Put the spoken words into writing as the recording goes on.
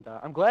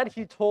I'm glad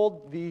he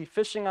told the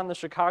fishing on the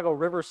Chicago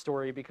River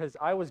story because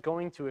I was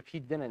going to if he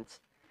didn't.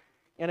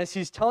 And as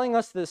he's telling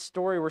us this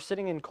story, we're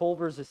sitting in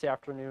Culver's this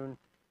afternoon,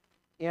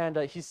 and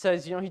he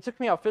says, he took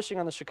me out fishing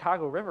on the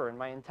Chicago River, and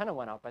my antenna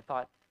went up. I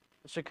thought,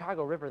 the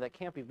Chicago River, that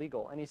can't be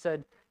legal. And he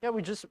said, yeah,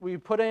 we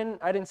put in,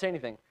 I didn't say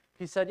anything.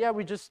 He said, yeah,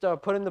 we just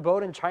put in the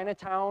boat in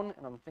Chinatown.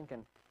 And I'm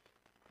thinking,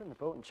 put in the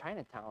boat in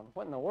Chinatown?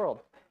 What in the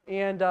world?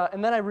 And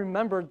then I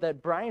remembered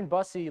that Brian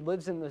Bussey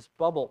lives in this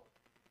bubble.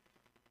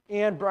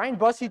 And Brian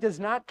Bussey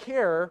does not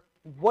care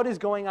what is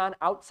going on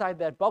outside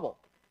that bubble,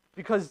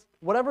 because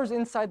whatever's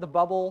inside the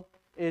bubble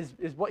is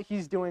what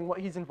he's doing, what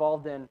he's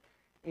involved in.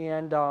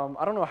 And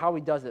I don't know how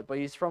he does it, but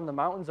he's from the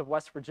mountains of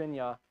West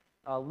Virginia,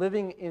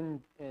 living in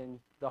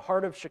the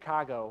heart of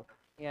Chicago,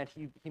 and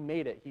he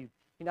made it. He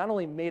not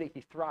only made it,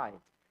 he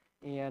thrived.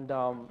 And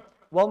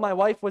while my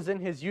wife was in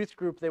his youth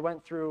group, he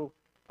went through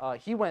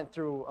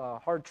a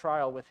hard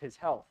trial with his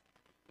health.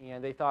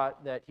 And they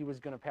thought that he was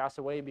going to pass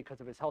away because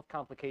of his health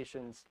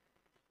complications.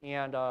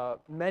 And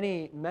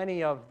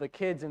many of the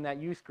kids in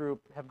that youth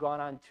group have gone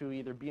on to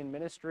either be in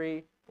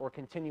ministry or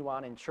continue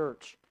on in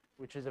church,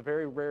 which is a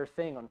very rare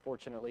thing,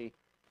 unfortunately.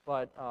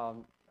 But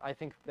I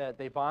think that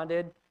they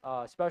bonded,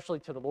 especially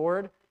to the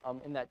Lord,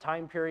 in that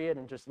time period,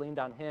 and just leaned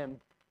on Him.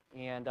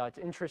 And it's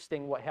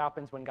interesting what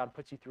happens when God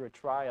puts you through a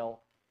trial,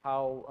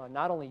 how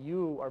not only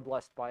you are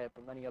blessed by it,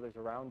 but many others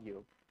around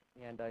you.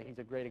 And he's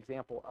a great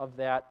example of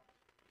that.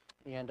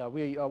 And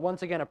we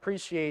once again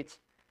appreciate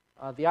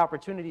the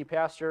opportunity,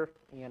 Pastor,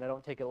 and I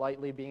don't take it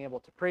lightly, being able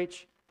to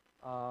preach.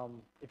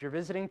 If you're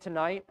visiting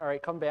tonight, all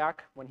right, come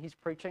back when he's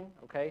preaching,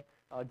 okay?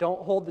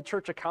 Don't hold the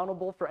church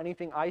accountable for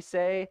anything I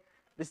say.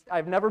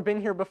 I've never been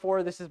here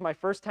before. This is my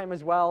first time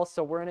as well,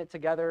 so we're in it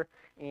together,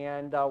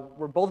 and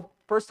we're both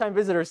first-time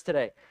visitors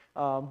today.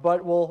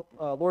 But we'll,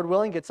 Lord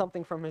willing, get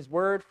something from his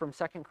word from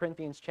 2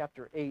 Corinthians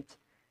chapter 8.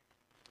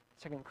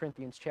 2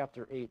 Corinthians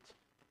chapter 8.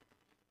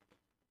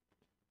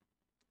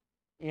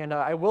 And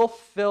I will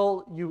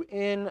fill you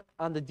in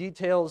on the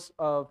details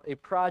of a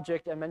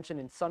project I mentioned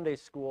in Sunday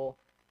school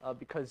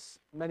because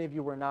many of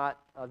you were not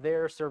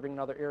there serving in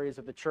other areas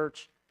of the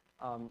church.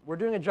 We're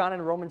doing a John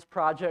and Romans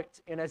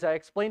project, and as I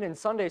explained in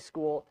Sunday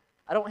school,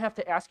 I don't have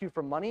to ask you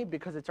for money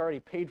because it's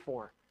already paid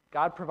for.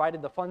 God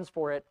provided the funds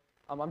for it.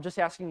 I'm just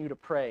asking you to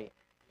pray.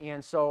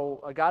 And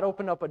so God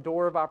opened up a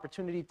door of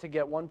opportunity to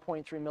get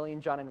 1.3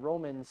 million John and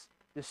Romans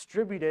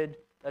distributed.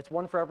 That's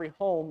one for every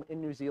home in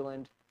New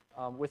Zealand.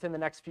 Within the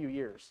next few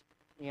years.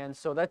 And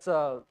so that's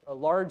a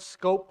large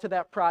scope to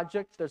that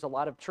project. There's a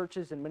lot of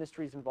churches and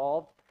ministries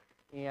involved.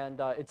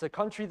 And it's a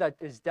country that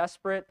is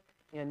desperate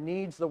and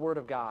needs the Word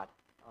of God.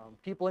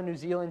 People in New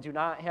Zealand do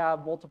not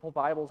have multiple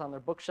Bibles on their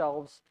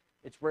bookshelves.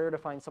 It's rare to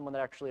find someone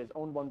that actually has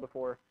owned one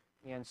before.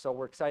 And so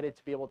we're excited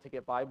to be able to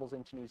get Bibles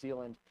into New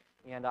Zealand.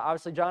 And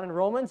obviously John and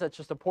Romans, that's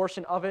just a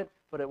portion of it,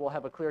 but it will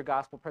have a clear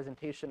gospel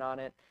presentation on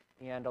it.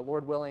 And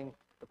Lord willing,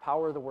 the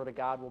power of the Word of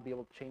God will be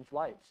able to change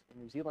lives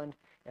in New Zealand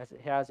as it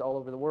has all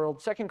over the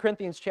world. 2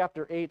 Corinthians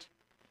chapter 8.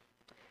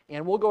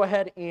 And we'll go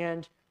ahead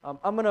and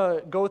I'm going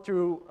to go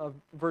through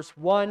verse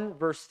 1,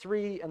 verse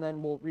 3, and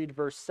then we'll read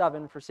verse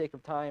 7 for sake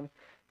of time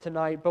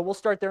tonight. But we'll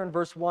start there in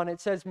verse 1. It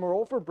says,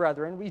 "Moreover,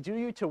 brethren, we do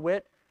you to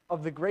wit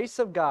of the grace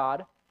of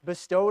God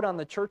bestowed on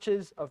the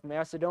churches of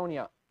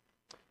Macedonia."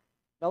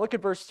 Now look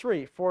at verse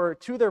 3. "For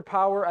to their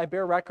power I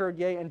bear record,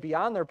 yea, and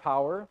beyond their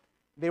power,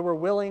 they were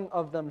willing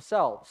of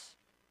themselves."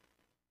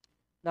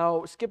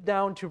 Now skip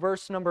down to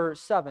verse number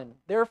 7.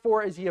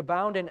 "Therefore as ye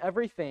abound in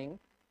everything,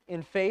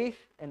 in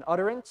faith and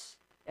utterance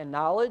and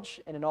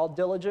knowledge and in all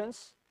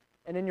diligence,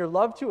 and in your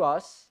love to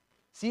us,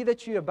 see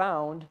that ye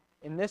abound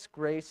in this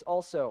grace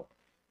also."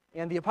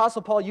 And the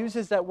Apostle Paul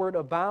uses that word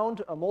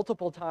abound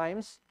multiple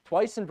times,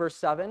 twice in verse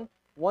 7,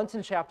 once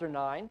in chapter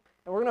 9.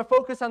 And we're going to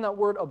focus on that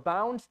word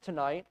abound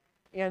tonight.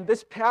 And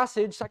this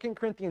passage, 2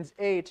 Corinthians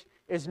 8,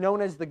 is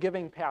known as the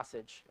giving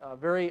passage,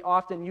 very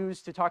often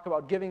used to talk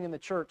about giving in the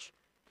church.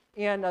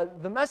 And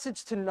the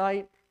message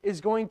tonight is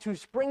going to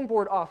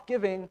springboard off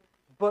giving,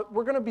 but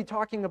we're going to be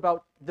talking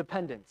about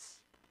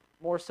dependence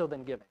more so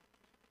than giving.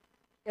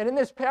 And in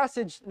this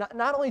passage,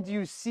 not only do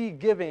you see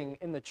giving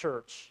in the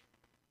church,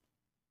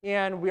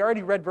 and we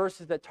already read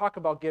verses that talk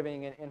about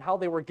giving and how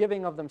they were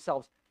giving of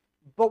themselves,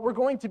 but we're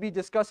going to be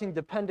discussing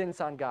dependence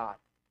on God.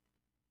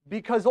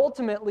 Because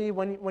ultimately,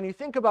 when you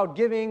think about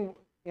giving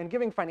and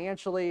giving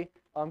financially,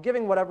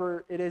 giving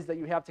whatever it is that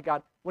you have to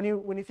God, when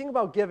you think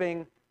about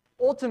giving,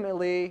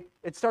 ultimately,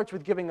 it starts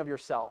with giving of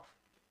yourself.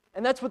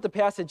 And that's what the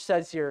passage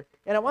says here.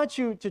 And I want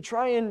you to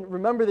try and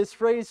remember this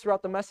phrase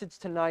throughout the message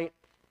tonight.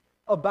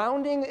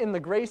 Abounding in the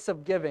grace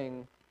of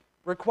giving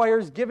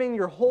requires giving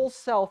your whole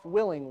self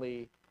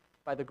willingly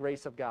by the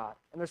grace of God.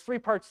 And there's three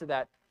parts to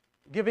that.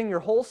 Giving your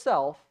whole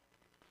self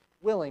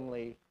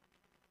willingly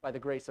by the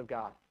grace of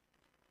God.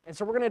 And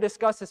so we're going to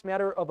discuss this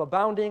matter of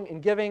abounding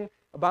in giving,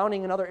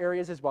 abounding in other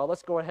areas as well.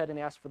 Let's go ahead and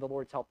ask for the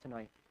Lord's help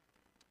tonight.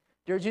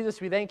 Dear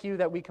Jesus, we thank you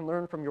that we can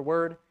learn from your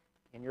word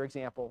and your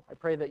example. I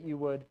pray that you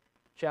would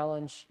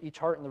challenge each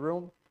heart in the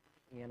room,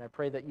 and I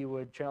pray that you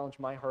would challenge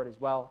my heart as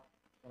well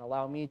and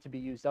allow me to be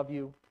used of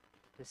you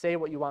to say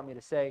what you want me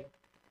to say.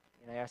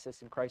 And I ask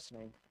this in Christ's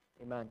name.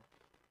 Amen.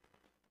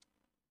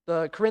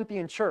 The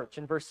Corinthian church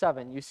in verse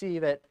 7, you see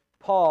that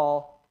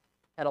Paul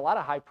had a lot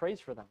of high praise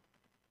for them.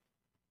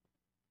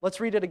 Let's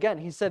read it again.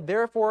 He said,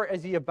 therefore,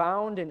 as ye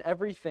abound in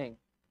everything.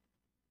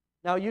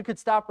 Now, you could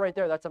stop right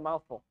there. That's a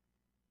mouthful.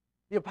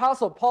 The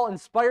Apostle Paul,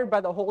 inspired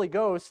by the Holy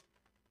Ghost,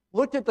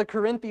 looked at the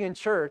Corinthian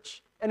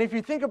church, and if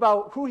you think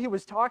about who he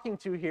was talking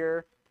to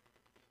here,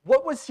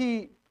 what was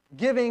he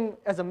giving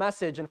as a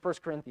message in 1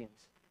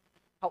 Corinthians?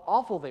 How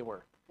awful they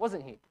were,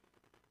 wasn't he?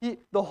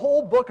 The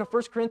whole book of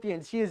 1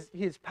 Corinthians, he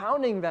is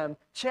pounding them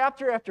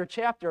chapter after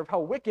chapter of how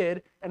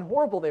wicked and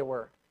horrible they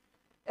were.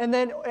 And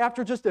then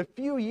after just a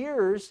few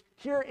years,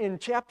 here in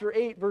chapter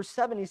 8, verse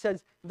 7, he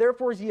says,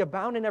 therefore as ye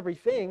abound in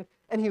everything,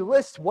 and he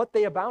lists what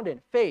they abound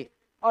in: faith,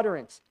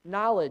 utterance,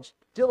 knowledge,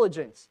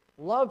 diligence,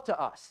 love to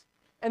us.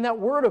 And that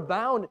word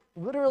abound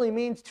literally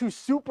means to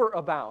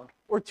superabound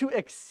or to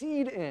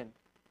exceed in.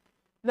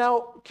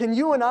 Now, can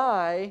you and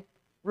I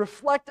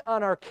reflect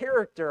on our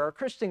character, our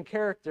Christian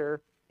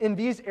character, in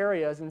these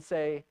areas and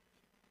say,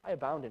 I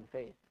abound in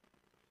faith?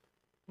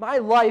 My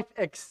life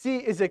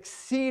is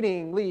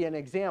exceedingly an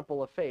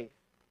example of faith.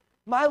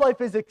 My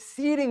life is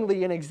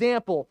exceedingly an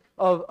example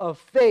of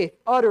faith,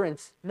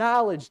 utterance,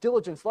 knowledge,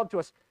 diligence, love to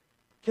us.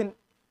 Can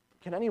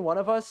any one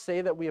of us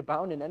say that we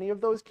abound in any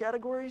of those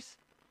categories?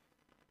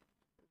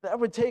 That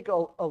would take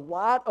a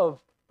lot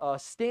of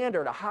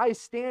standard, a high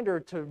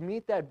standard to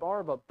meet that bar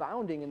of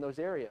abounding in those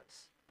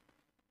areas.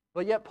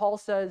 But yet Paul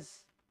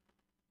says,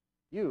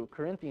 you,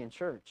 Corinthian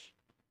church,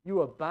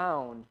 you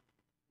abound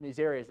in these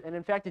areas. And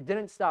in fact, it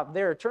didn't stop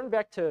there. Turn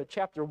back to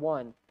chapter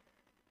 1.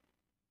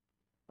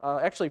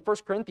 Actually, 1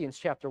 Corinthians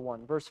chapter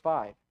 1, verse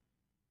 5.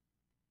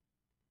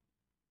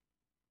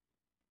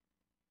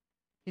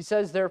 He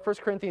says there, 1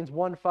 Corinthians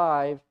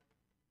 1:5,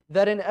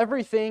 that in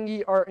everything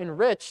ye are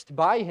enriched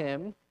by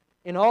him,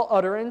 in all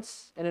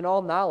utterance and in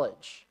all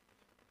knowledge.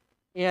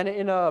 And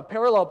in a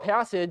parallel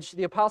passage,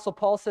 the Apostle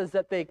Paul says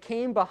that they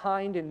came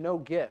behind in no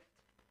gift.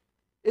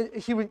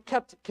 He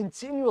kept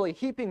continually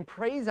heaping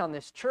praise on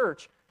this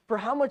church for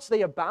how much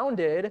they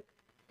abounded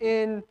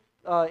in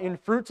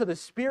fruits of the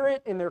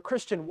Spirit, in their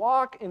Christian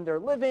walk, in their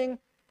living.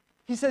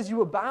 He says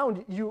you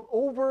abound, you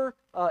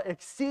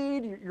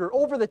exceed, you're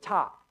over the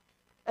top.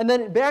 And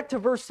then back to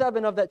verse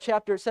 7 of that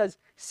chapter, it says,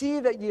 see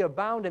that ye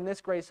abound in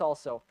this grace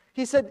also.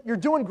 He said, you're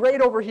doing great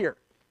over here.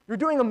 You're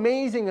doing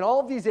amazing in all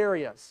of these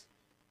areas.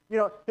 You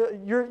know,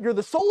 you're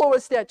the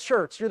soloist at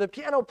church. You're the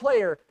piano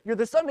player. You're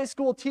the Sunday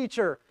school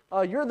teacher.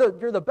 You're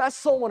the best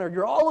soul winner.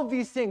 You're all of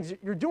these things.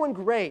 You're doing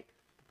great.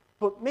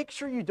 But make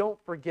sure you don't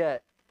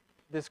forget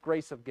this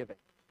grace of giving.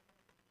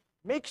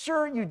 Make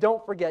sure you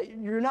don't forget.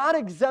 You're not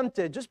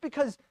exempted. Just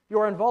because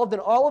you're involved in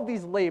all of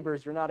these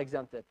labors, you're not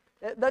exempted.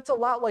 That's a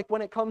lot like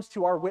when it comes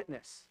to our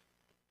witness.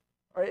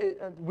 Right?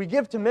 We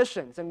give to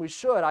missions, and we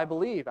should, I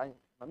believe. I'm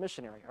a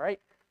missionary, all right?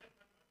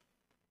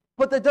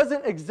 But that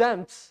doesn't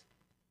exempt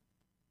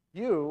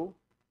you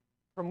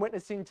from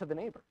witnessing to the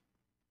neighbor.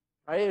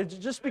 Right?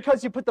 Just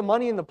because you put the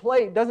money in the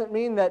plate doesn't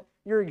mean that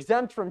you're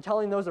exempt from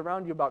telling those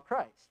around you about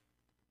Christ.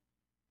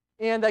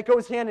 And that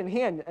goes hand in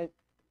hand.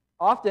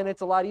 Often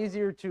it's a lot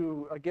easier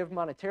to give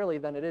monetarily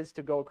than it is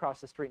to go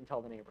across the street and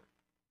tell the neighbor.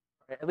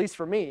 Right? At least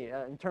for me,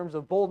 in terms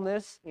of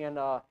boldness and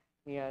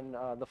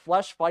the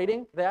flesh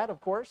fighting that,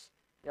 of course.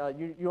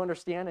 You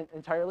understand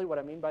entirely what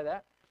I mean by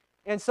that.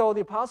 And so the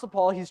Apostle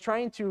Paul, he's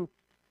trying to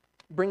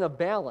bring a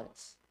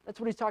balance. That's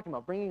what he's talking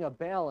about, bringing a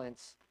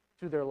balance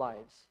to their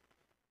lives.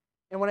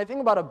 And when I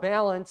think about a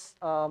balance,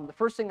 the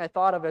first thing I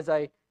thought of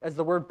as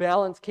the word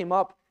balance came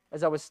up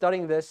as I was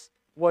studying this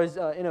was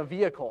in a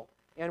vehicle.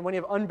 And when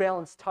you have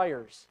unbalanced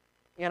tires.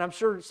 And I'm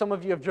sure some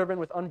of you have driven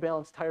with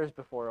unbalanced tires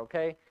before,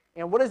 okay?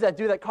 And what does that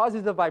do? That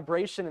causes a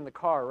vibration in the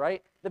car,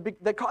 right?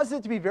 That causes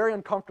it to be very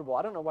uncomfortable.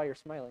 I don't know why you're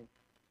smiling.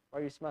 Why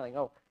are you smiling?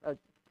 Oh,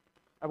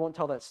 I won't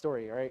tell that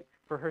story, all right,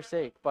 for her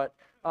sake. But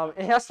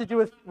it has to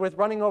do with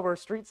running over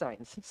street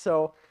signs.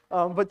 So,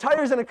 but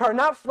tires in a car,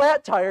 not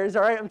flat tires,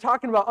 all right? I'm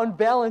talking about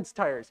unbalanced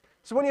tires.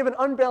 So when you have an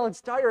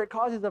unbalanced tire, it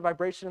causes a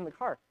vibration in the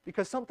car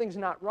because something's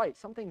not right.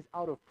 Something's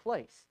out of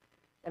place.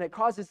 And it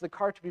causes the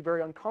car to be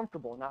very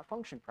uncomfortable and not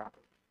function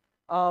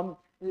properly.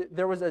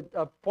 There was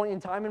a point in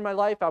time in my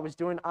life I was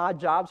doing odd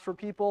jobs for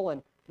people,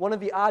 and one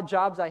of the odd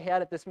jobs I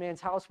had at this man's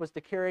house was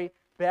to carry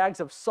bags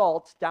of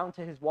salt down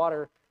to his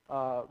water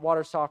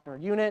softener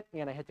unit,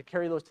 and I had to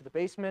carry those to the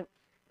basement.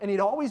 And he'd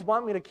always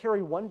want me to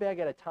carry one bag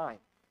at a time.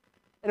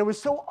 And it was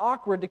so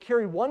awkward to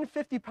carry one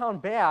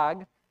 50-pound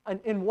bag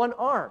in one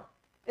arm.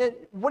 And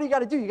what do you got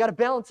to do? You got to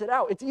balance it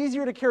out. It's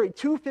easier to carry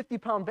two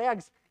 50-pound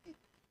bags.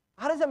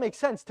 How does that make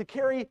sense? To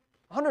carry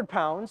 100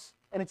 pounds,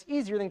 and it's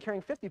easier than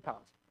carrying 50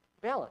 pounds.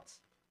 Balance.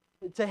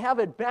 To have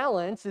it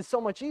balanced is so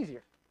much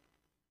easier.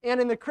 And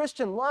in the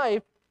Christian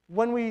life,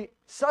 when we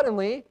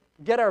suddenly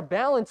get our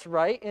balance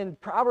right, and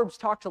Proverbs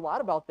talks a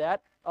lot about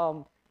that,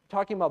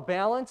 talking about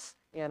balance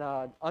and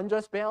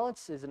unjust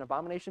balance is an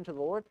abomination to the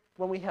Lord.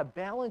 When we have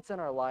balance in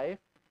our life,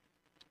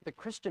 the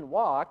Christian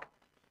walk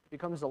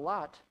becomes a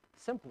lot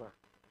simpler,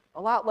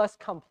 a lot less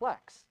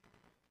complex.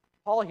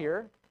 Paul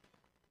here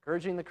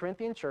encouraging the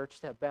Corinthian church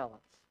to have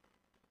balance.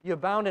 You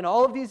abound in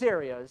all of these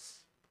areas,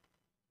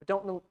 but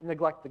don't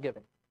neglect the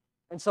giving.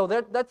 And so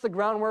that's the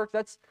groundwork.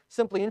 That's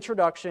simply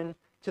introduction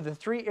to the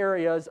three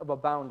areas of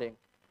abounding.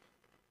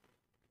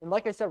 And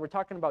like I said, we're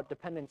talking about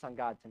dependence on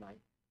God tonight.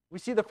 We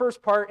see the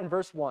first part in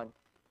verse 1.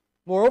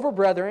 Moreover,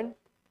 brethren,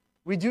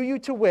 we do you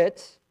to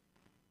wit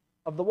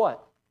of the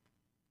what?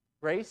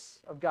 Grace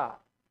of God.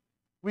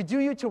 We do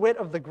you to wit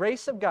of the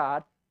grace of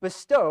God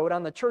bestowed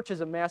on the churches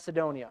of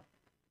Macedonia.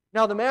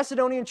 Now, the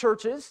Macedonian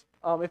churches,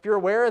 if you're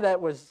aware, that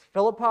was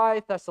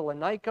Philippi,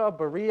 Thessalonica,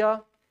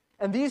 Berea.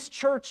 And these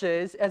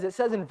churches, as it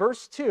says in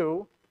verse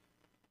 2,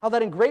 how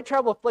that in great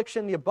trial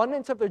affliction, the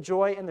abundance of their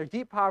joy and their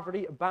deep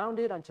poverty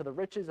abounded unto the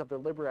riches of their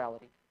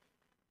liberality.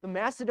 The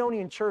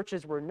Macedonian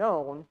churches were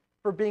known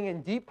for being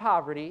in deep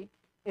poverty,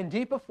 in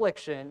deep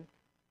affliction,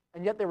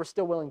 and yet they were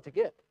still willing to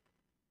give.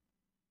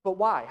 But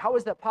why? How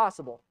is that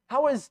possible?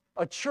 How is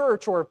a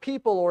church or a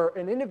people or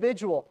an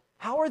individual,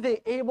 how are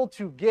they able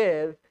to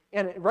give?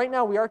 And right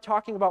now we are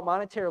talking about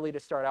monetarily to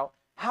start out.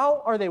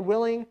 How are they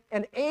willing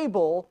and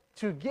able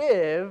to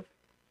give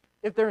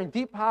if they're in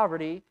deep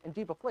poverty and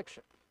deep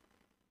affliction?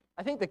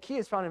 I think the key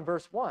is found in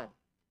verse 1,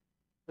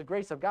 the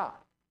grace of God.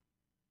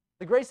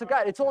 The grace of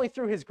God, it's only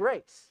through His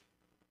grace.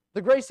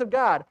 The grace of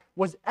God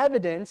was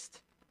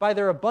evidenced by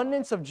their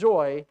abundance of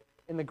joy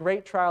in the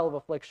great trial of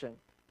affliction.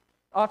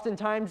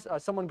 Oftentimes,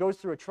 someone goes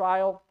through a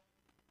trial,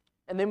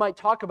 and they might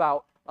talk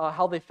about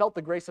how they felt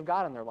the grace of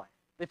God in their life.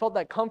 They felt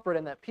that comfort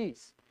and that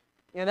peace.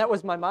 And that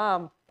was my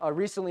mom.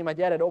 Recently, my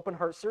dad had open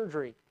heart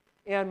surgery.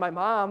 And my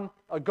mom,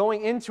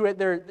 going into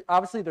it,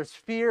 obviously there's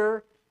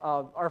fear.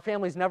 Our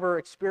family's never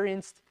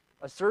experienced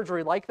a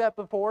surgery like that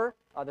before.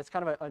 That's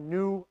kind of a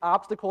new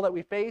obstacle that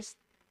we faced.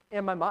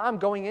 And my mom,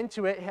 going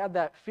into it, had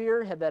that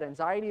fear, had that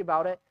anxiety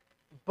about it.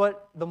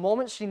 But the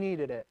moment she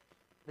needed it,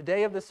 the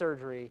day of the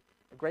surgery,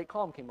 a great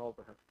calm came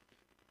over her.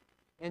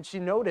 And she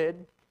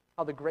noted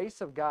how the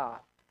grace of God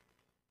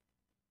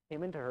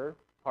came into her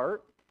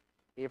heart,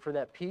 gave her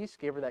that peace,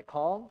 gave her that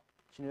calm.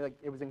 She knew that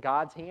it was in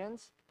God's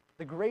hands.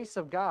 The grace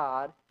of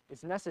God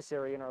is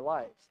necessary in our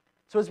lives.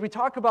 So as we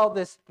talk about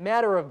this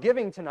matter of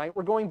giving tonight,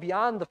 we're going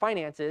beyond the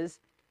finances,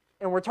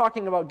 and we're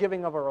talking about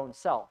giving of our own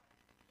self,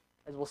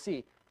 as we'll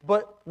see.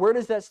 But where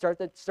does that start?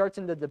 That starts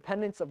in the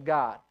dependence of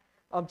God.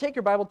 Take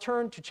your Bible,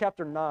 turn to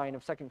chapter 9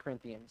 of 2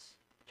 Corinthians.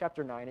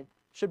 Chapter 9, it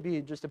should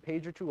be just a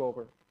page or two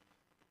over.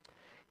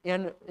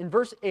 And in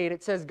verse 8,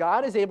 it says,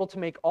 God is able to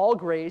make all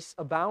grace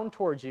abound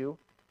towards you,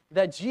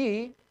 that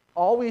ye,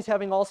 always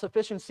having all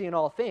sufficiency in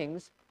all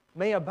things,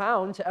 may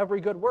abound to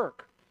every good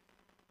work.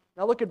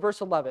 Now look at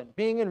verse 11.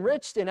 Being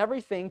enriched in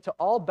everything to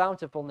all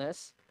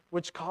bountifulness,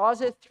 which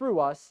causeth through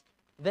us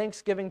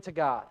thanksgiving to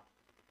God.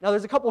 Now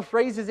there's a couple of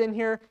phrases in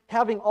here,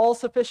 having all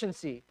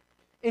sufficiency,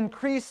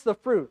 increase the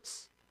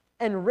fruits,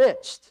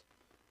 enriched.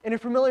 And you're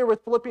familiar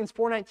with Philippians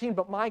 4:19,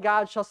 but my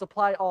God shall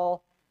supply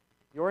all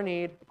your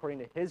need according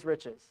to His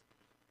riches.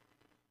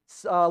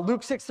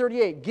 Luke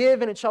 6:38,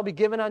 give and it shall be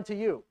given unto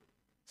you.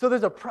 So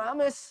there's a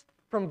promise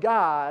from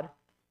God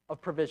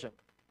of provision.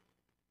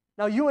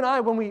 Now you and I,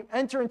 when we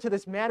enter into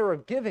this matter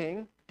of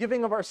giving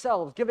of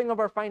ourselves, giving of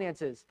our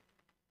finances,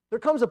 there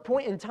comes a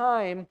point in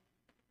time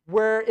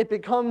where it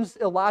becomes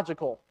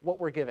illogical what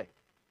we're giving.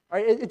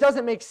 Right? It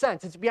doesn't make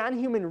sense. It's beyond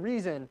human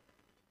reason.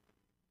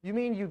 You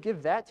mean you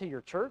give that to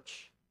your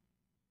church?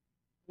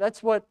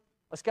 That's what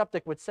a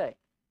skeptic would say.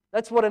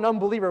 That's what an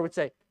unbeliever would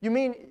say. You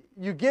mean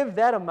you give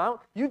that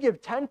amount? You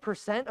give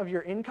 10% of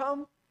your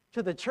income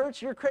to the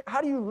church?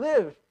 How do you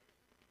live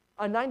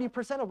on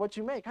 90% of what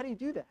you make? How do you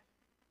do that?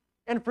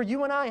 And for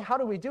you and I, how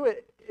do we do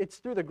it? It's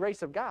through the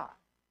grace of God.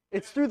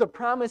 It's through the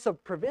promise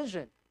of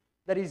provision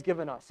that He's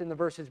given us in the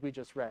verses we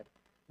just read.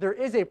 There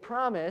is a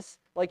promise,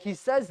 like He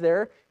says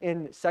there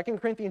in 2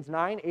 Corinthians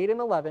 9, 8, and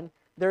 11,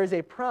 there is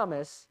a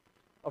promise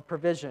of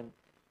provision.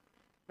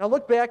 Now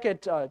look back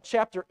at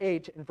chapter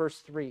 8 and verse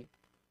 3.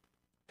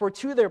 For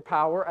to their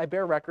power I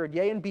bear record,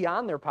 yea, and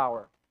beyond their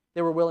power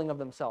they were willing of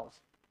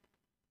themselves.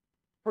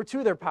 For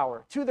to their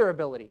power, to their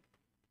ability,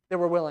 they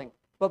were willing.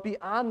 But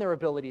beyond their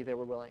ability, they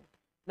were willing.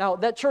 Now,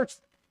 that church,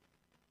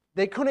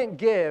 they couldn't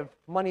give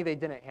money they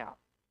didn't have.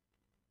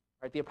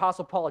 Right? The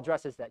Apostle Paul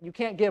addresses that. You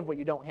can't give what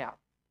you don't have.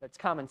 That's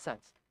common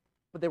sense.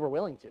 But they were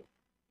willing to.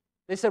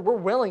 They said, we're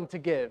willing to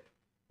give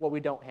what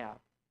we don't have.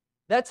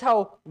 That's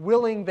how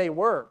willing they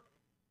were.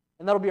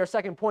 And that'll be our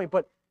second point.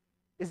 But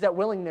is that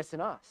willingness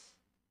in us?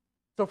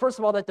 So first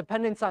of all, that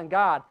dependence on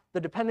God,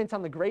 the dependence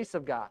on the grace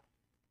of God.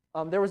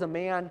 There was a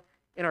man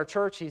in our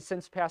church, he's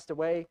since passed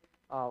away,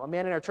 a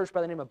man in our church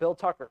by the name of Bill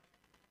Tucker.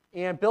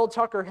 And Bill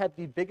Tucker had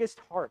the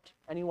biggest heart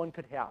anyone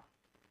could have.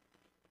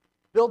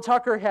 Bill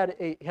Tucker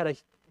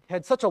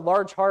had such a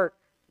large heart.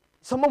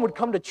 Someone would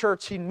come to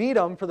church, he'd meet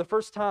him for the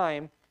first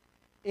time,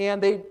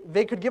 and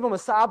they could give him a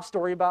sob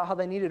story about how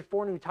they needed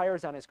 4 new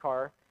tires on his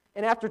car.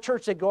 And after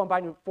church, they'd go and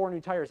buy 4 new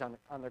tires on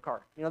their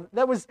car. You know,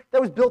 that was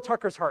Bill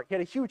Tucker's heart. He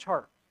had a huge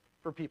heart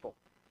for people,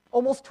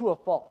 almost to a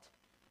fault.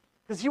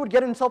 Because he would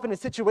get himself into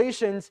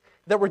situations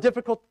that were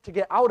difficult to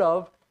get out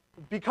of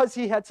because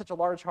he had such a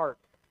large heart.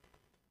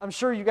 I'm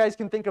sure you guys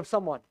can think of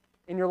someone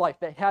in your life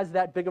that has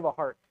that big of a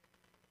heart.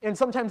 And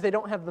sometimes they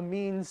don't have the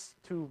means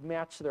to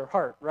match their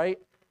heart, right?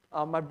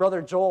 My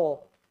brother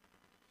Joel,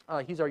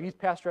 he's our youth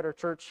pastor at our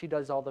church. He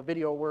does all the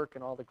video work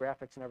and all the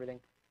graphics and everything.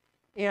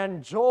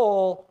 And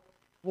Joel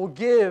will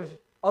give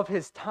of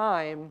his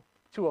time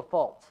to a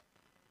fault.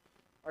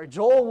 Or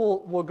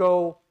Joel will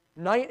go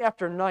night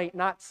after night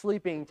not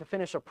sleeping to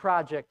finish a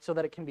project so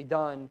that it can be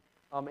done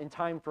in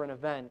time for an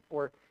event.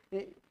 Or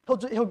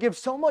he'll give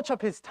so much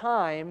of his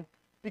time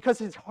because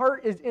his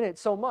heart is in it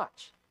so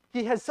much.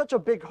 He has such a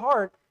big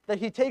heart that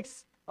he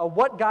takes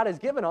what God has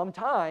given him,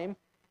 time,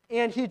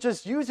 and he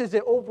just uses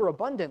it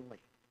overabundantly.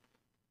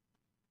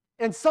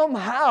 And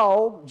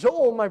somehow,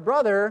 Joel, my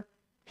brother,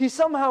 he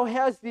somehow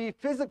has the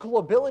physical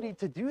ability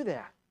to do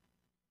that.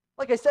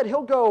 Like I said,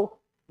 he'll go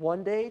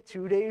 1 day,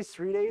 2 days,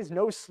 3 days,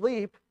 no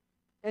sleep,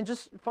 and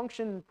just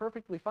function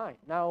perfectly fine.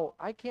 Now,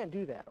 I can't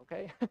do that,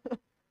 okay?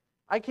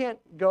 I can't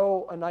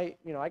go a night,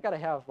 I got to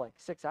have like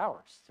 6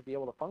 hours to be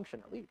able to function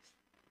at least.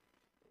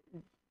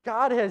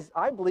 God has,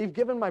 I believe,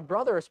 given my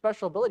brother a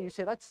special ability. You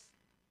say, that's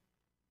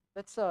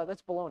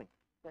baloney.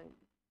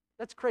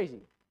 That's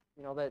crazy,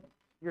 that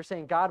you're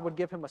saying God would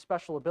give him a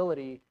special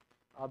ability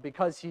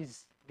because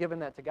he's given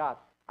that to God.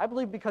 I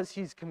believe because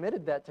he's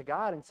committed that to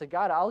God and said,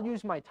 God, I'll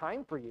use my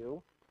time for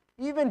you,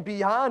 even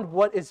beyond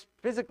what is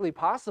physically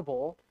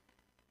possible.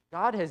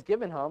 God has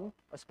given him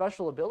a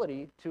special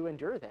ability to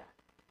endure that.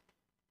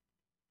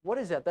 What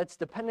is that? That's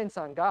dependence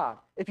on God.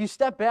 If you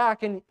step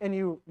back and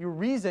you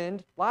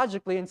reasoned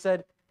logically and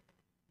said,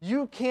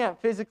 you can't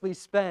physically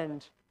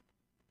spend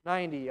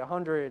 90,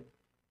 100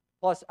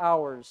 plus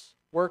hours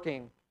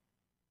working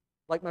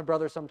like my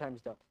brother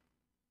sometimes does.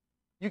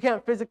 You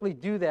can't physically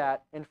do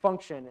that and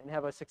function and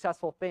have a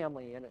successful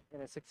family and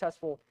a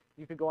successful,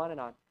 you could go on and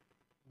on,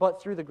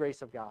 but through the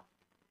grace of God.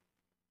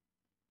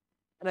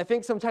 And I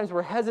think sometimes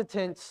we're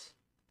hesitant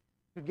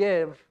to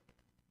give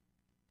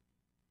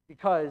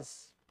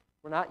because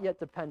we're not yet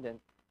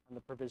dependent on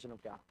the provision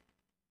of God.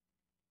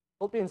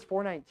 Philippians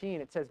 4:19,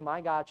 it says,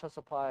 my God shall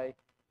supply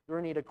your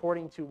need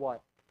according to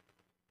what?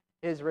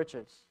 His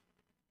riches.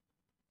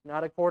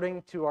 Not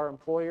according to our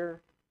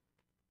employer,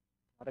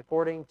 not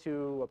according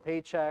to a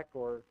paycheck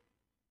or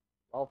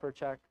welfare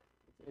check.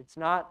 It's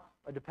not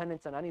a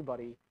dependence on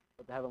anybody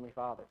but the Heavenly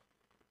Father.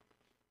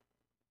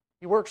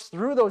 He works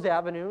through those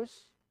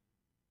avenues,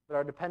 but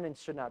our dependence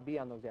should not be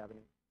on those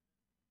avenues.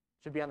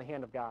 It should be on the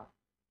hand of God.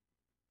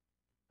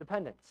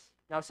 Dependence.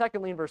 Now,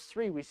 secondly, in verse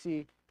 3, we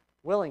see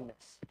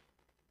willingness.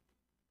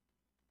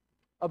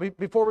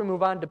 Before we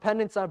move on,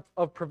 dependence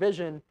of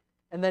provision,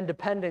 and then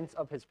dependence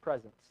of his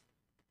presence.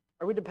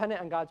 Are we dependent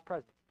on God's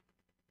presence?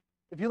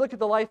 If you look at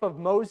the life of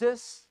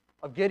Moses,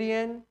 of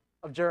Gideon,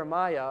 of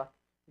Jeremiah,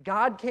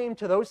 God came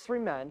to those three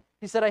men.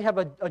 He said, I have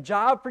a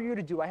job for you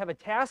to do. I have a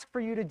task for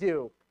you to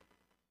do.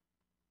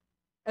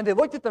 And they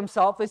looked at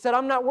themselves. They said,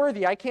 I'm not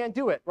worthy. I can't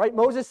do it. Right?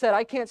 Moses said,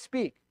 I can't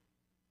speak.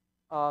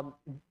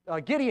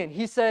 Gideon,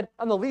 he said,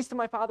 I'm the least in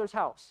my father's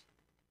house.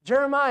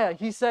 Jeremiah,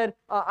 he said,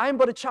 I'm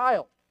but a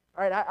child.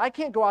 All right, I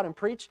can't go out and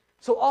preach.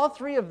 So all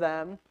three of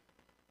them,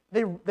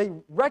 they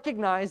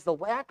recognized the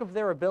lack of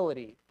their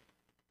ability.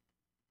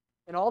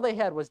 And all they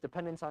had was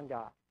dependence on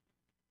God.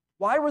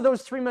 Why were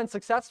those three men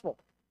successful?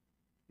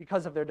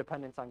 Because of their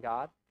dependence on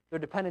God, their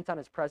dependence on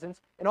his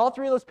presence. In all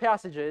three of those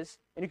passages,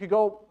 and you could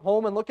go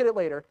home and look at it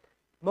later,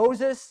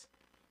 Moses,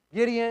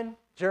 Gideon,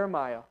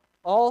 Jeremiah,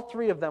 all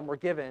three of them were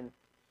given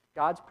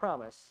God's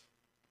promise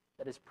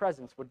that his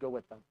presence would go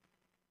with them.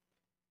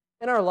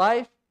 In our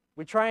life,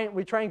 we try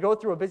and go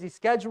through a busy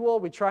schedule.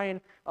 We try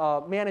and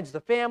manage the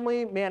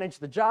family, manage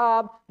the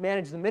job,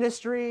 manage the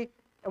ministry,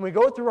 and we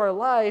go through our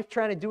life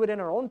trying to do it in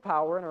our own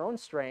power and our own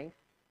strength,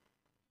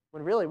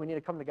 when really we need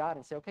to come to God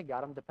and say, okay,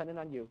 God, I'm dependent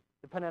on you.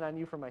 Dependent on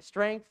you for my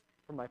strength,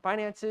 for my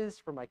finances,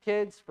 for my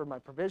kids, for my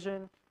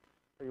provision,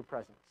 for your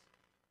presence.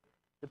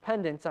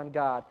 Dependence on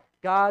God.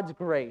 God's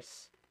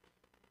grace.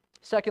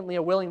 Secondly,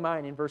 a willing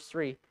mind in verse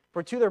 3.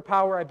 For to their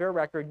power I bear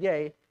record,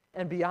 yea,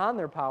 and beyond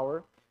their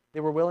power they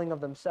were willing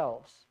of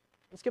themselves.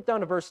 Let's skip down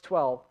to verse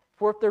 12.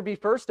 For if there be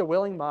first a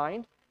willing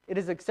mind, it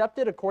is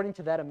accepted according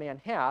to that a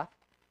man hath,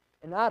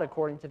 and not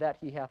according to that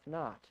he hath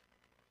not.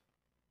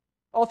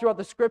 All throughout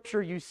the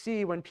Scripture you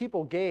see when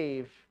people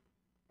gave,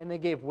 and they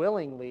gave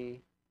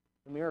willingly,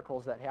 the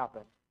miracles that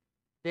happened.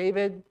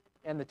 David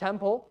and the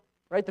temple,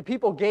 right? The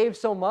people gave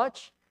so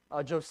much.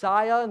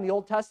 Josiah in the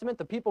Old Testament,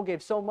 the people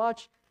gave so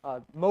much.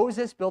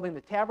 Moses building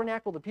the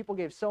tabernacle, the people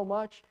gave so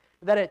much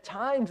that at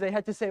times they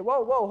had to say,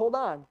 whoa, hold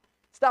on.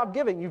 Stop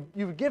giving.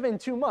 You've given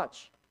too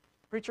much.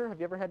 Preacher, have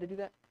you ever had to do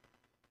that?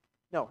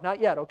 No, not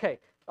yet. Okay.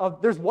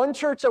 There's one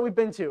church that we've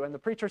been to, and the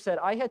preacher said,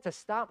 I had to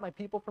stop my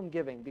people from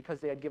giving because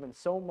they had given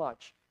so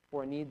much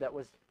for a need that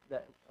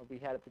we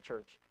had at the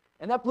church.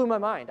 And that blew my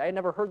mind. I had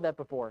never heard that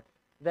before,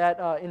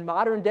 that in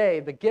modern day,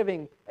 the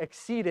giving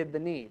exceeded the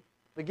need.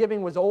 The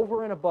giving was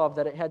over and above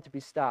that it had to be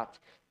stopped.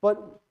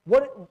 But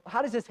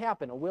how does this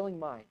happen? A willing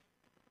mind.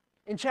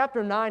 In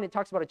chapter 9, it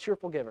talks about a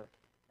cheerful giver.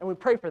 And we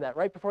pray for that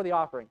right before the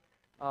offering.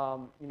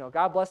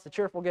 God bless the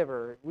cheerful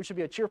giver. We should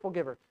be a cheerful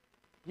giver.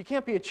 You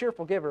can't be a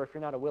cheerful giver if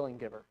you're not a willing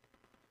giver.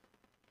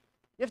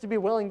 You have to be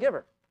a willing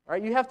giver. All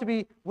right? You have to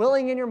be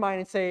willing in your mind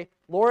and say,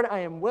 Lord,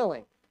 I am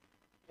willing.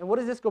 And what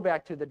does this go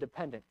back to? The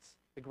dependence,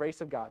 the grace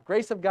of God.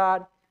 Grace of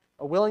God,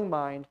 a willing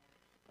mind.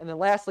 And then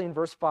lastly in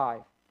verse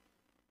 5,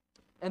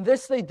 and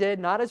this they did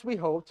not as we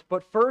hoped,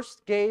 but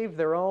first gave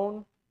their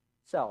own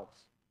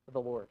selves to the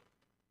Lord,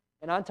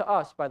 and unto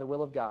us by the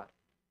will of God.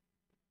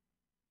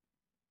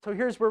 So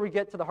here's where we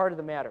get to the heart of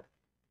the matter.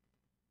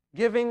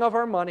 Giving of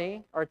our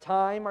money, our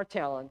time, our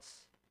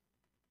talents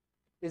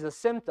is a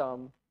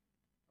symptom of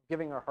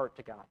giving our heart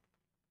to God.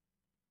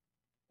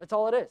 That's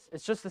all it is.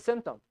 It's just a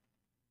symptom.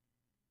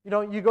 You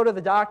know, you go to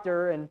the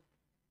doctor and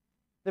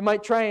they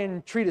might try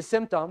and treat a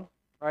symptom,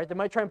 right? They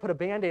might try and put a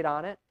Band-Aid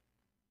on it.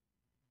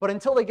 But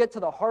until they get to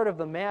the heart of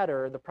the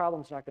matter, the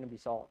problem's not going to be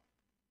solved.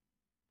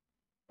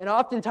 And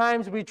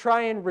oftentimes we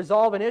try and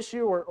resolve an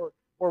issue or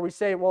we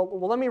say, well,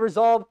 let me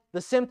resolve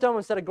the symptom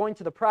instead of going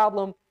to the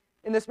problem.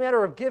 In this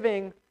matter of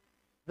giving,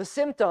 the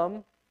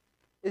symptom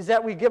is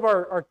that we give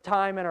our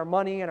time and our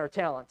money and our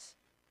talents.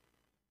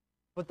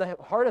 But the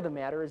heart of the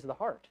matter is the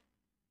heart.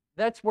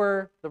 That's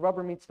where the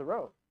rubber meets the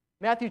road.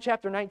 Matthew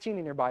chapter 19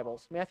 in your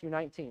Bibles. Matthew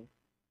 19.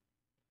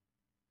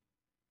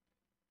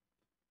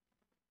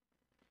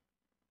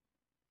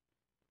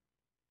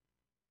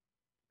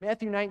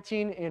 Matthew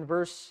 19 in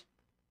verse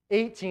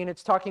 18,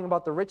 it's talking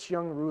about the rich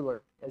young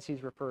ruler, as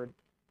he's referred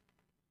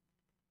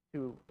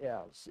to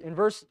as. In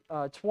verse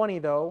 20,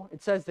 though,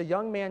 it says, the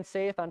young man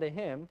saith unto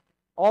him,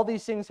 all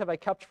these things have I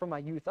kept from my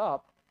youth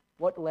up,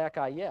 what lack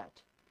I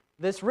yet?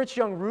 This rich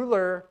young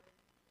ruler,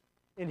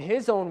 in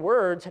his own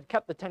words, had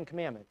kept the 10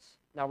 Commandments.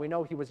 Now we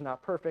know he was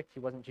not perfect, he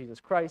wasn't Jesus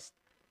Christ,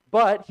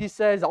 but he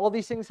says, all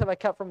these things have I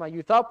kept from my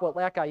youth up, what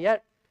lack I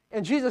yet?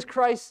 And Jesus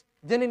Christ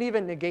didn't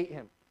even negate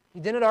him. He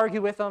didn't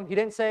argue with him. He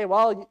didn't say,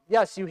 well,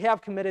 yes, you have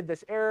committed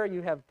this error,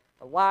 you have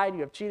lied,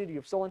 you have cheated, you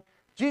have stolen.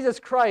 Jesus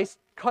Christ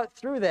cut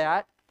through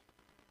that.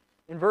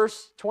 In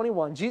verse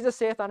 21, Jesus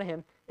saith unto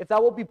him, if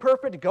thou wilt be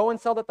perfect, go and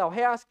sell that thou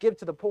hast, give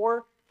to the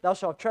poor, thou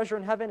shalt have treasure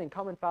in heaven, and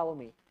come and follow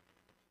me.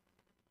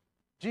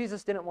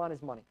 Jesus didn't want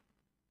his money.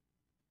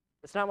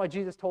 That's not why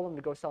Jesus told him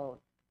to go sell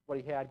what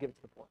he had, give it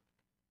to the poor.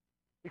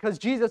 Because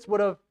Jesus would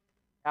have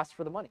asked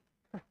for the money.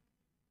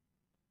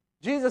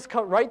 Jesus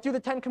cut right through the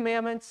 10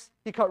 Commandments.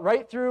 He cut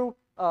right through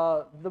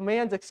the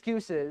man's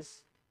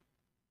excuses.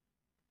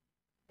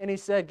 And he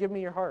said, give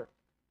me your heart.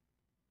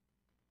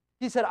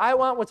 He said, I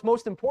want what's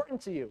most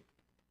important to you.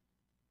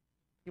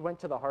 He went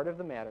to the heart of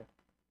the matter.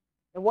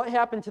 And what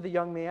happened to the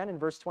young man in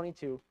verse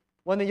 22?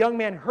 When the young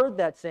man heard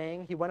that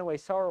saying, he went away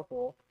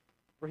sorrowful,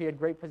 for he had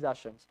great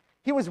possessions.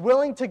 He was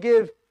willing to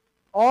give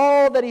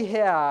all that he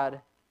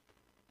had.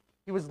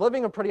 He was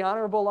living a pretty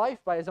honorable life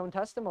by his own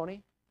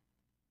testimony,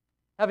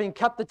 having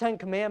kept the 10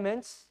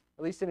 Commandments,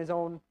 at least in his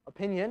own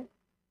opinion.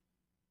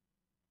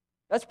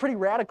 That's pretty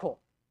radical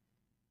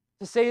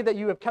to say that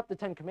you have kept the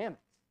 10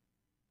 Commandments.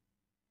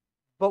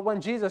 But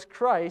when Jesus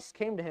Christ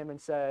came to him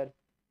and said,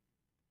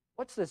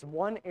 what's this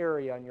one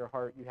area in your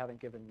heart you haven't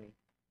given me?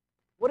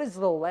 What is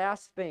the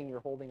last thing you're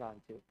holding on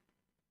to?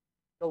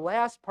 The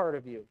last part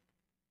of you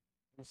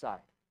inside.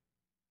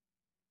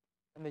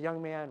 And the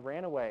young man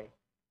ran away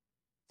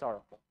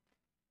sorrowful.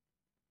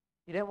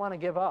 He didn't want to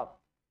give up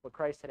what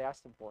Christ had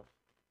asked him for.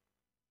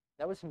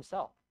 That was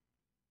himself.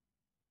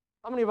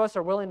 How many of us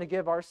are willing to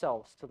give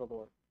ourselves to the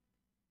Lord?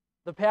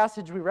 The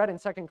passage we read in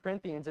 2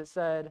 Corinthians, it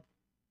said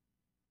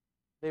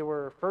they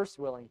were first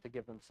willing to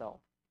give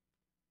themselves.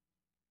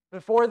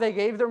 Before they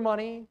gave their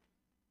money,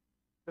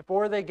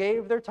 before they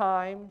gave their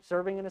time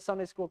serving in a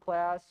Sunday school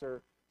class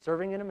or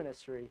serving in a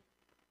ministry,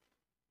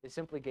 they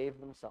simply gave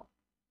themselves.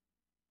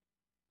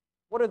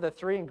 What are the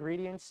 3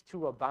 ingredients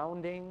to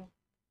abounding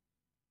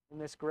in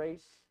this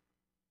grace?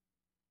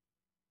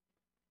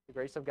 The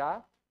grace of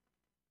God,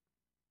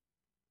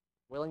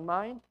 willing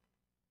mind,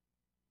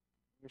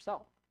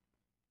 yourself.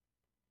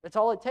 That's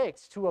all it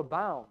takes to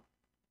abound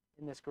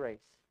in this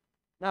grace.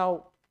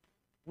 Now,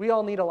 we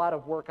all need a lot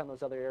of work on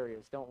those other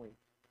areas, don't we?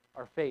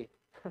 Our faith,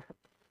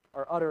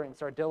 our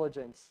utterance, our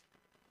diligence,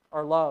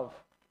 our love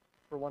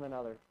for one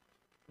another.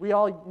 We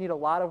all need a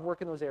lot of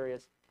work in those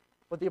areas.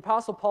 But the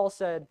Apostle Paul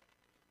said,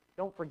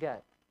 don't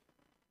forget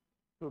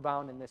to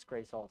abound in this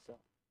grace also.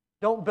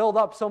 Don't build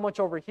up so much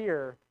over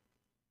here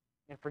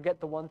and forget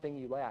the one thing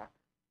you lack,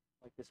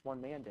 like this one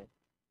man did,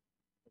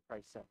 that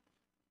Christ said.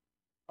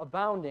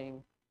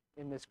 Abounding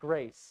in this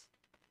grace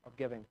of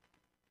giving.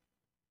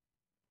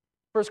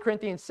 1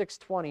 Corinthians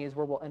 6:20 is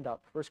where we'll end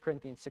up. 1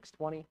 Corinthians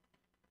 6:20.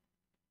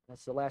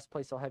 That's the last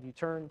place I'll have you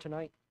turn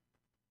tonight.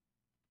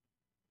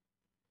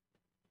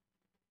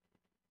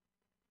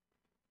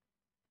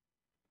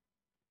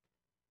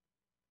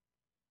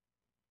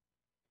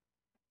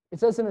 It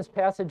says in this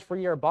passage, for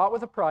ye are bought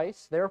with a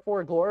price,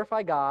 therefore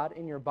glorify God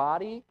in your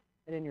body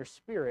and in your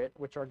spirit,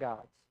 which are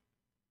God's.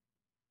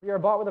 We are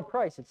bought with a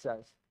price, it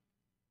says.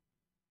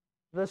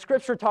 The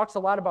scripture talks a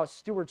lot about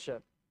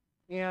stewardship.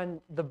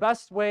 And the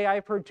best way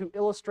I've heard to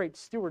illustrate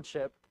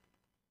stewardship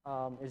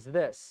is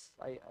this.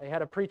 I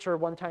had a preacher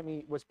one time,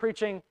 he was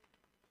preaching,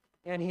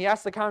 and he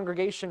asked the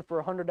congregation for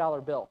a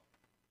 $100 bill.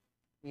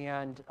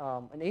 And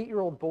an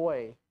 8-year-old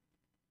boy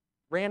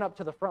ran up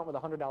to the front with a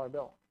 $100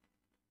 bill.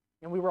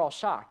 And we were all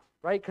shocked,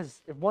 right?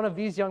 Because if one of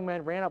these young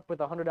men ran up with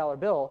a $100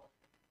 bill,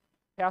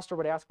 pastor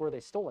would ask where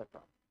they stole it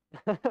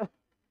from.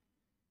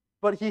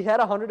 But he had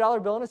a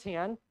 $100 bill in his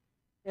hand,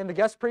 and the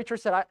guest preacher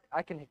said,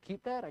 I can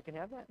keep that? I can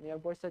have that? And the young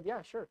boy said,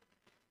 yeah, sure.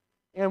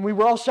 And we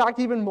were all shocked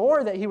even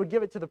more that he would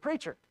give it to the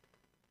preacher.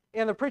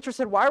 And the preacher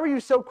said, why were you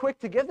so quick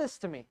to give this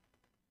to me?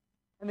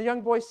 And the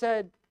young boy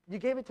said, you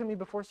gave it to me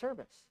before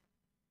service.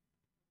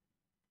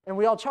 And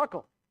we all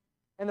chuckled.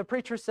 And the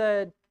preacher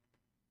said,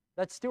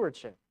 that's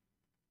stewardship.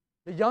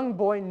 The young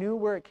boy knew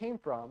where it came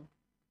from.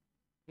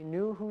 He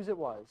knew whose it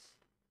was.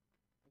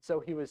 So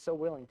he was so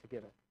willing to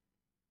give it.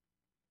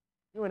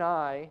 You and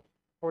I,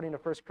 according to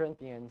 1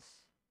 Corinthians,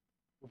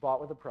 were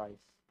bought with a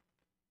price.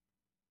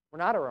 We're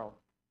not our own,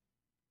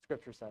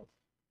 Scripture says.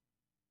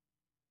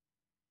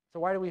 So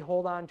why do we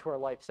hold on to our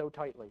life so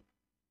tightly?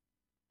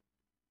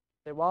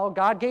 Say, well,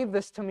 God gave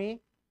this to me.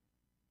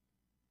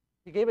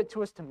 He gave it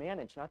to us to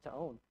manage, not to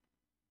own.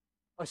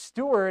 A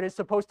steward is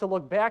supposed to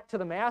look back to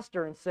the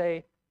master and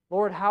say,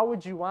 Lord, how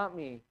would you want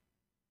me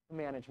to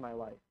manage my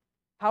life?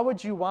 How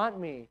would you want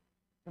me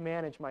to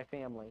manage my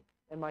family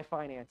and my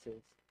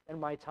finances and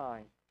my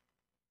time?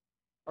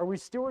 Are we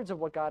stewards of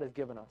what God has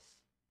given us?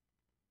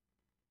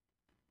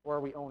 Or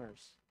are we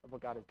owners of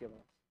what God has given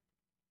us?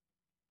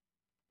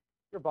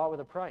 You're bought with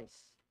a price.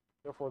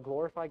 Therefore,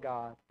 glorify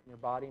God in your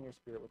body and your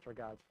spirit, which are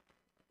God's.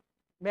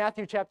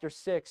 Matthew chapter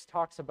 6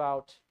 talks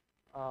about,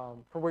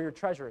 for where your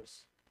treasure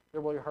is,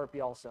 there will your heart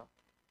be also.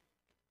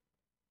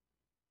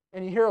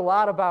 And you hear a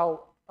lot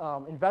about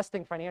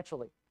investing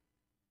financially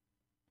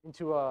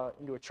into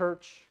a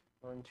church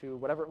or into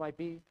whatever it might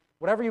be.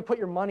 Whatever you put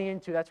your money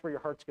into, that's where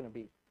your heart's going to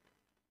be.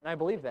 And I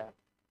believe that.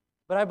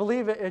 But I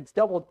believe it's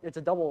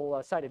a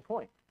double-sided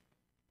coin.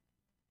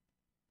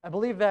 I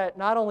believe that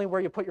not only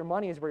where you put your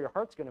money is where your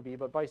heart's going to be,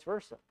 but vice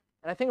versa.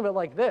 And I think of it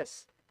like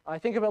this. I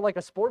think of it like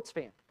a sports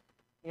fan.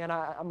 And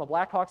I'm a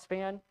Blackhawks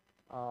fan.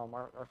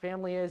 Our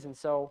family is. And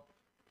so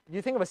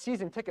you think of a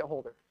season ticket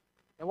holder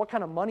and what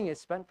kind of money is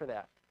spent for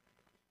that.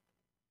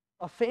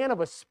 A fan of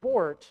a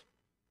sport,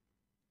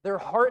 their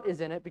heart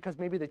is in it because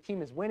maybe the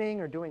team is winning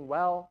or doing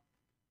well.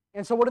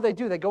 And so what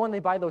do? They go and they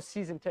buy those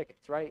season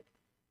tickets, right?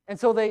 And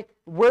so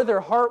where their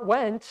heart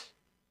went,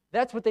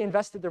 that's what they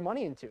invested their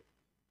money into.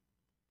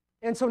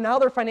 And so now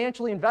they're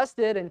financially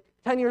invested, and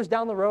 10 years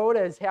down the road,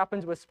 as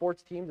happens with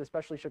sports teams,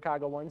 especially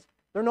Chicago ones,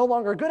 they're no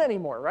longer good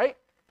anymore, right?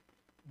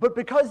 But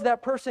because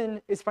that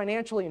person is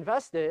financially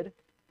invested,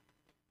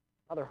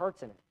 now their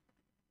heart's in it.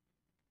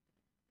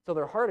 So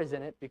their heart is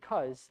in it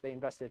because they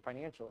invested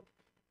financially.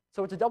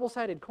 So it's a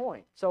double-sided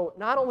coin. So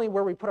not only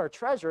where we put our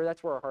treasure,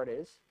 that's where our heart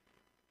is,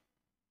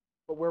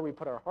 but where we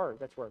put our heart,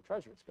 that's where our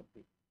treasure is going to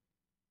be.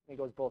 And it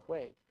goes both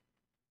ways.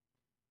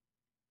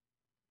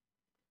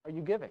 Are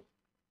you giving?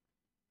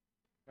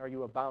 Are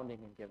you abounding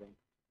in giving?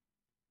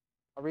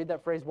 I'll read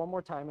that phrase one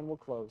more time and we'll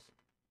close.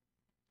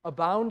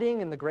 Abounding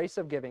in the grace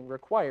of giving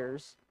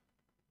requires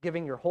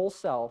giving your whole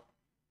self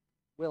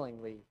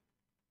willingly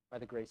by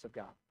the grace of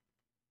God.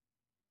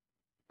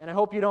 And I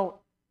hope you don't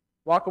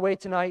walk away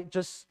tonight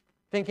just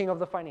thinking of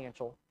the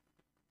financial.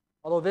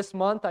 Although this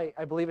month, I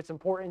believe it's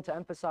important to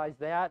emphasize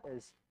that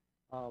as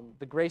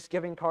the grace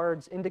giving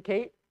cards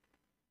indicate.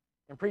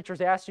 And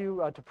preachers ask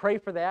you to pray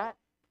for that.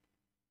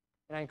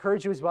 And I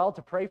encourage you as well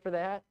to pray for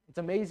that. It's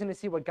amazing to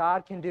see what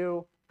God can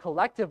do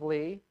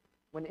collectively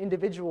when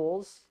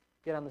individuals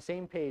get on the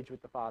same page with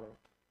the Father.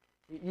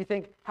 You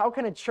think, how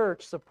can a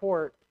church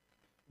support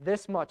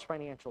this much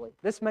financially,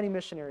 this many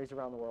missionaries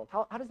around the world?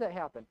 How does that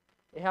happen?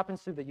 It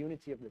happens through the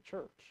unity of the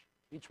church,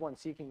 each one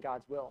seeking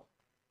God's will.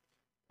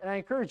 And I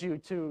encourage you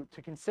to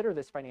consider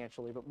this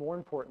financially, but more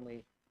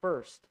importantly,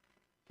 first,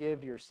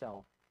 give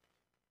yourself.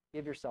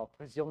 Give yourself,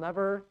 because you'll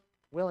never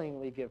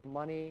willingly give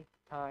money,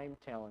 time,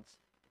 talents,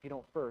 if you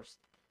don't first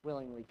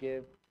willingly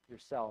give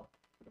yourself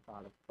to the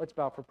Father. Let's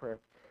bow for prayer.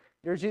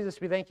 Dear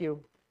Jesus, we thank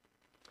you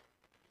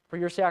for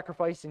your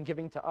sacrifice in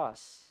giving to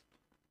us.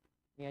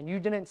 And you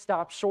didn't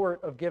stop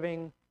short of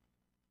giving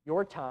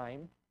your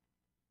time,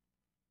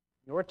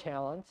 your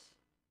talents,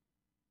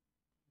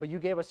 but you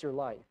gave us your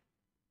life.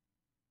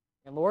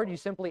 And Lord, you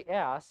simply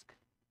ask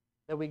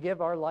that we give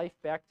our life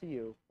back to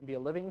you and be a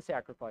living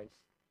sacrifice.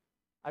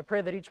 I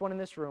pray that each one in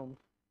this room,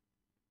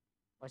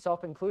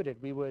 myself included,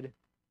 we would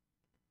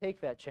take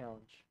that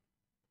challenge.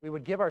 We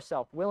would give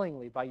ourselves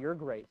willingly by your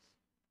grace.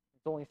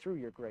 It's only through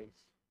your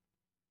grace.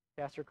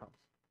 Pastor comes.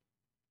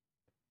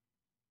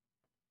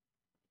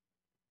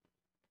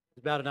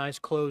 It's about a nice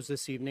close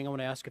this evening. I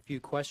want to ask a few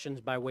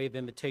questions by way of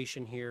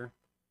invitation here.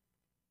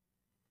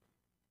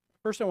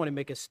 First, I want to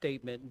make a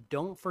statement.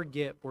 Don't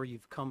forget where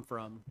you've come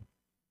from.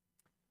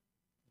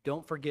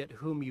 Don't forget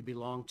whom you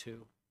belong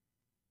to.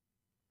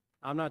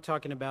 I'm not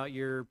talking about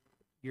your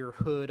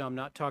hood. I'm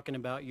not talking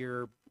about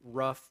your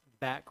rough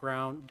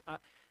background.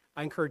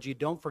 I encourage you,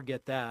 don't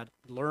forget that.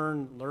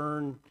 Learn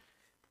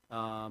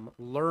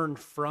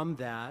from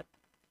that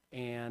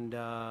and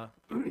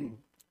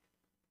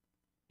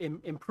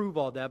improve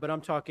all that. But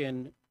I'm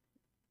talking,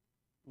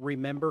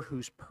 remember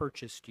who's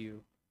purchased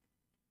you.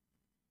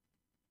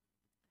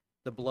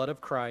 The blood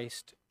of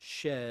Christ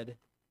shed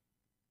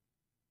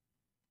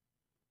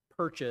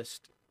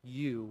purchased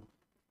you.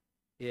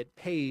 It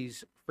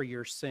pays for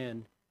your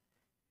sin.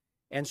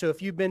 And so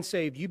if you've been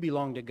saved, you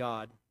belong to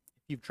God.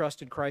 If you've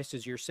trusted Christ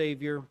as your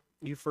Savior,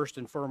 you first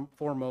and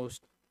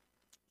foremost,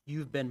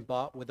 you've been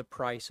bought with a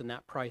price, and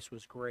that price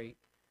was great.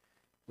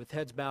 With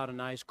heads bowed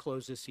and eyes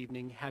closed this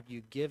evening, have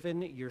you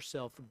given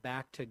yourself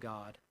back to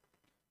God?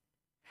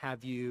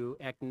 Have you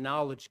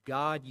acknowledged,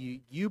 God,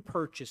 you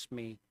purchased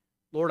me.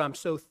 Lord, I'm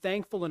so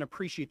thankful and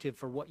appreciative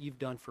for what you've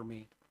done for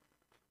me.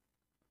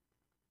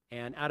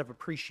 And out of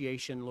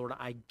appreciation, Lord,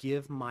 I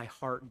give my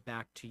heart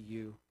back to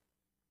you.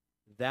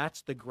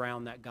 That's the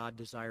ground that God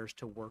desires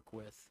to work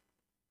with.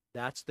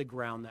 That's the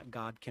ground that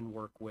God can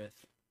work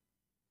with.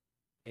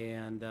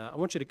 And I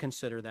want you to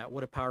consider that.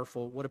 What a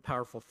powerful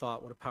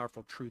thought, what a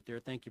powerful truth there.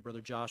 Thank you, Brother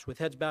Josh. With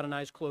heads bowed and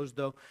eyes closed,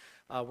 though,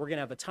 we're going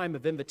to have a time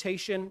of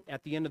invitation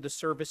at the end of the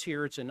service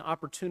here. It's an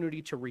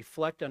opportunity to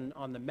reflect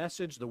on the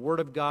message, the Word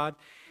of God.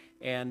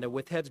 And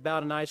with heads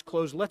bowed and eyes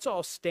closed, let's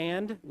all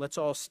stand. Let's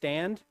all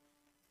stand.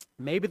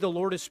 Maybe the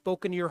Lord has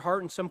spoken to your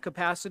heart in some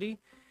capacity.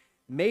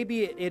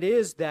 Maybe it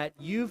is that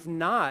you've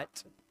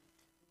not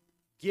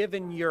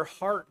given your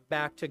heart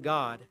back to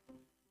God.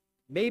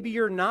 Maybe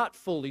you're not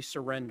fully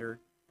surrendered.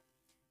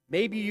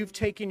 Maybe you've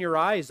taken your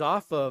eyes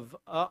off of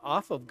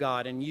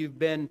God and you've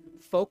been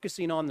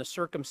focusing on the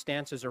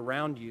circumstances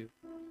around you.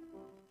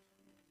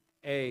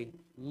 Hey,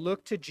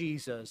 look to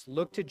Jesus.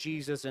 Look to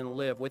Jesus and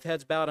live. With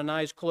heads bowed and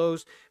eyes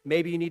closed,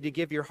 maybe you need to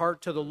give your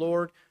heart to the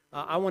Lord.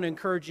 I want to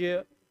encourage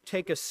you,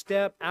 take a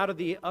step up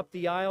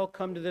the aisle,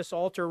 come to this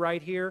altar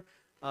right here.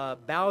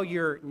 Bow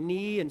your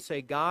knee and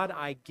say, God,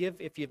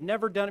 if you've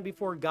never done it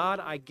before, God,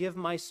 I give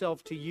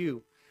myself to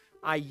you.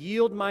 I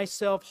yield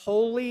myself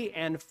wholly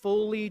and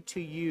fully to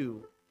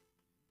you.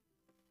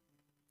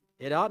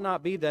 It ought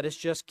not be that it's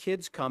just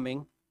kids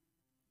coming,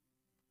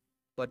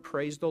 but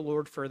praise the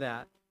Lord for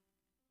that.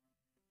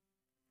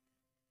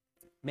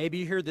 Maybe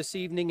you're here this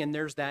evening and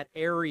there's that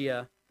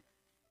area.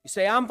 You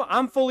say,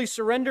 I'm fully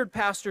surrendered,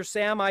 Pastor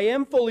Sam. I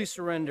am fully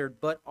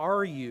surrendered, but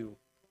are you?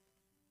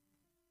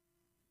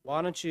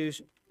 Why don't you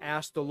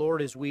ask the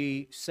Lord as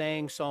we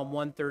sang Psalm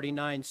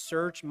 139,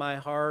 search my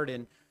heart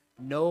and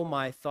know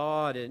my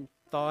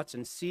thoughts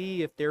and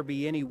see if there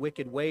be any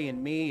wicked way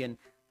in me and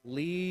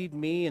lead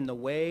me in the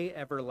way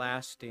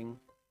everlasting.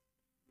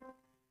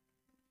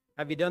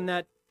 Have you done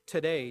that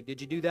today?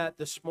 Did you do that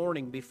this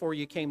morning before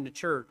you came to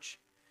church?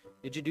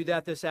 Did you do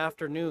that this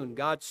afternoon?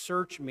 God,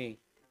 search me.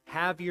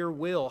 Have your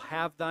will.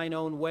 Have thine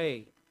own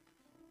way.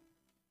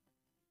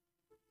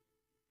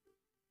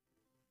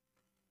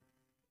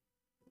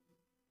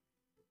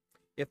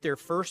 If there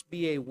first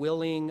be a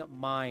willing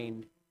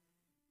mind,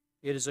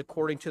 it is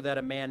according to that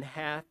a man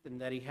hath and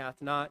that he hath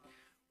not.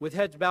 With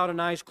heads bowed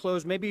and eyes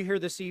closed, maybe you're here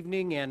this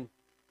evening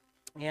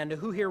and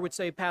who here would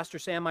say, Pastor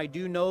Sam, I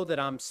do know that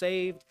I'm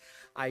saved.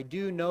 I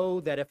do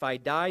know that if I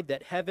died,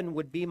 that heaven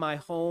would be my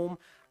home.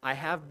 I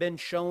have been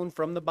shown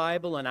from the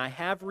Bible and I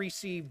have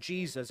received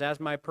Jesus as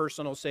my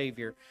personal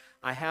Savior.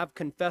 I have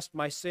confessed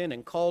my sin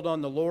and called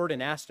on the Lord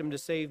and asked him to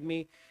save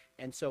me.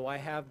 And so I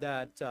have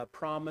that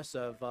promise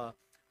of a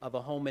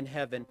home in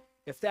heaven.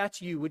 If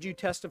that's you, would you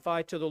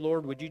testify to the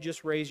Lord? Would you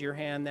just raise your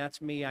hand?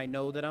 That's me. I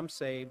know that I'm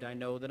saved. I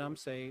know that I'm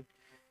saved.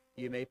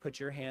 You may put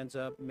your hands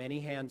up, many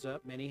hands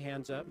up, many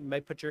hands up. You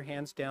may put your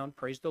hands down.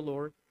 Praise the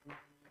Lord.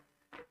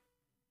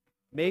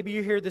 Maybe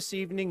you're here this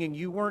evening and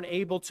you weren't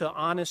able to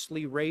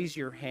honestly raise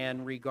your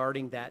hand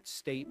regarding that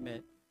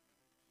statement.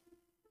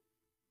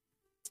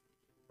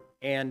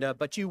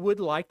 But you would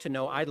like to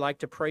know, I'd like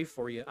to pray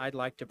for you. I'd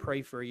like to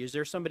pray for you. Is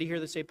there somebody here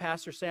that say,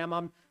 Pastor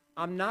Sam,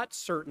 I'm not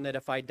certain that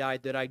if I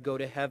died that I'd go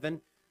to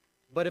heaven,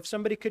 but if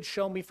somebody could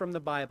show me from the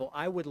Bible,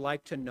 I would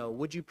like to know.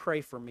 Would you pray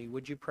for me?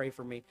 Would you pray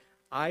for me?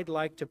 I'd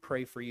like to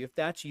pray for you. If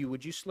that's you,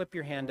 would you slip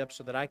your hand up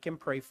so that I can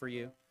pray for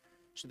you,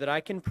 so that I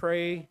can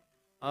pray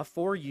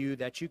for you,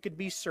 that you could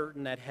be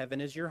certain that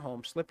heaven is your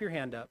home? Slip your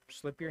hand up.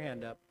 Slip your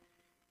hand up.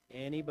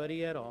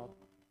 Anybody at all?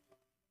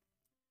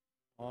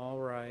 All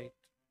right.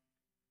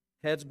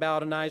 Heads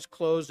bowed and eyes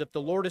closed. If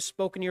the Lord has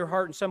spoken to your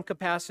heart in some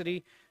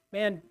capacity,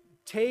 man,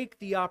 take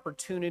the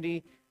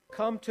opportunity,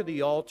 come to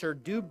the altar,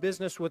 do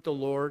business with the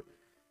Lord,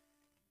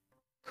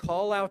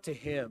 call out to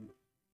him.